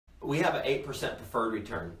we have an 8% preferred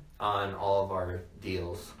return on all of our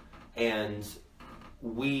deals, and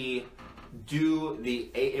we do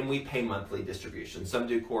and we pay monthly distributions. Some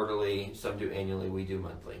do quarterly, some do annually, we do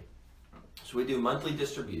monthly. So we do monthly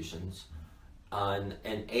distributions on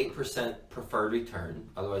an 8% preferred return,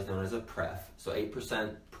 otherwise known as a pref, so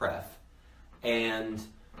 8% pref. And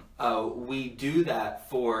we do that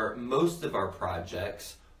for most of our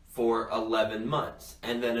projects for 11 months.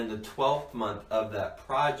 And then in the 12th month of that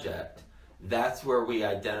project, that's where we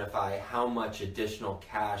identify how much additional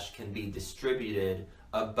cash can be distributed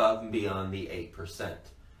above and beyond the 8%.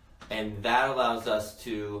 And that allows us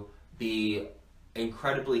to be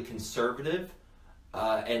incredibly conservative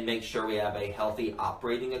and make sure we have a healthy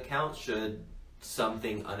operating account should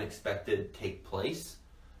something unexpected take place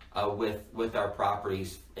with our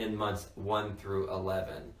properties in months 1 through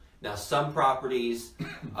 11. Now, some properties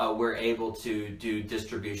we're able to do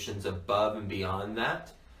distributions above and beyond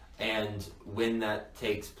that, and when that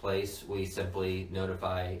takes place, we simply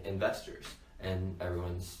notify investors, and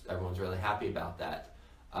everyone's really happy about that.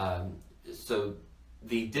 So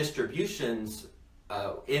the distributions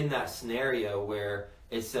in that scenario where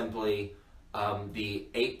it's simply the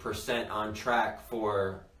 8% on track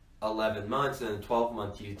for 11 months, and then 12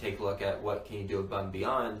 months you take a look at what can you do above and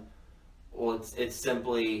beyond. Well, it's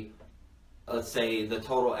simply, let's say the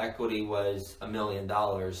total equity was $1 million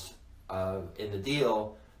in the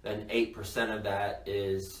deal, then 8% of that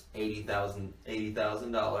is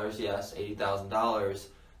 $80,000. Yes, $80,000.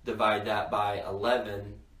 Divide that by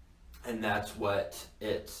 11, and that's what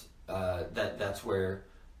it's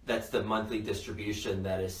that's the monthly distribution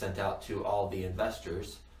that is sent out to all the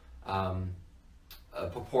investors,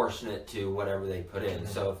 proportionate to whatever they put in.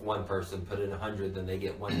 So if one person put in 100, then they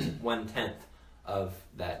get 1/10 of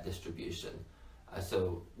that distribution.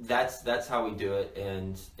 So that's how we do it,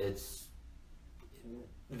 and it's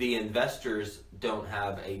the investors don't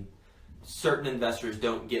have certain investors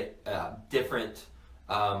don't get different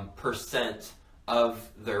percent of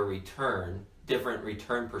their return, different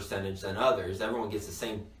return percentage than others. Everyone gets the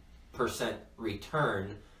same percent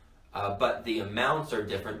return, but the amounts are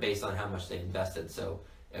different based on how much they invested. So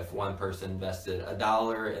if one person invested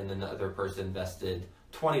 $1 and another person invested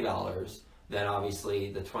 $20, then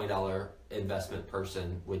obviously the $20 investment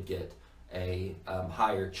person would get a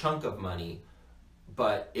higher chunk of money,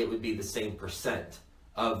 but it would be the same percent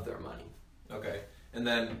of their money. Okay. And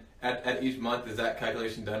then at each month, is that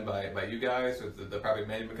calculation done by you guys, or does the property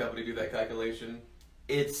management company do that calculation?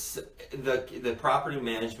 It's the property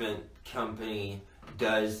management company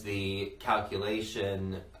does the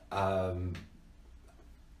calculation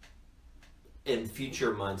in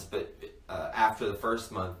future months, but after the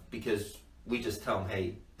first month, because we just tell them,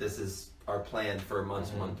 hey, this is our plan for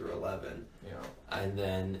months 1 through 11. Yeah. And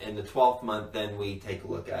then in the 12th month, then we take a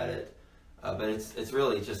look at it. But it's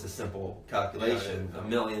really just a simple calculation. $1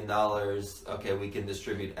 million, okay, we can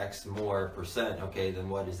distribute X more percent. Okay, then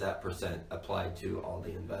what is that percent applied to all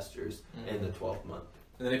the investors in the 12th month?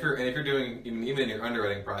 And then if you're doing even in your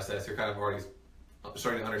underwriting process, you're kind of already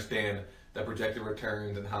starting to understand the projected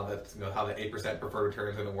returns and how that's how the 8% preferred return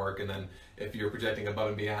is going to work, and then if you're projecting above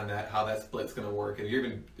and beyond that, how that split's going to work, and you're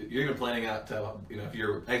even planning out to if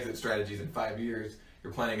your exit strategies in 5 years,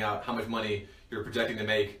 you're planning out how much money you're projecting to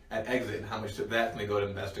make at exit and how much of that's going to go to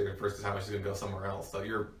investor versus how much is going to go somewhere else. So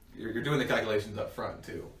you're doing the calculations up front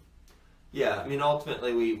too. Yeah, I mean,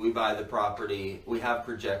 ultimately we buy the property, we have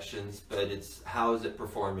projections, but it's how is it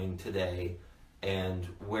performing today, and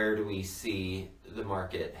where do we see the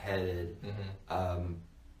market headed.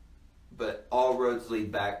 But all roads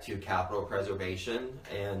lead back to capital preservation,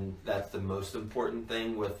 and that's the most important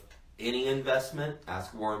thing with any investment.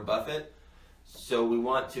 Ask Warren Buffett. So we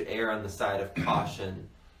want to err on the side of caution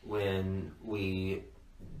when we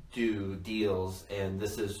do deals, and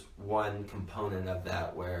this is one component of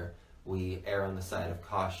that where we err on the side of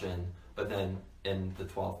caution, but then in the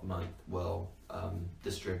 12th month we'll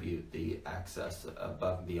distribute the excess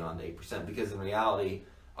above and beyond 8%, because in reality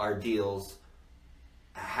our deals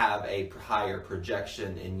have a higher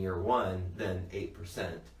projection in year 1 than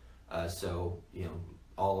 8%. So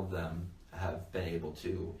all of them have been able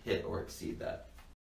to hit or exceed that.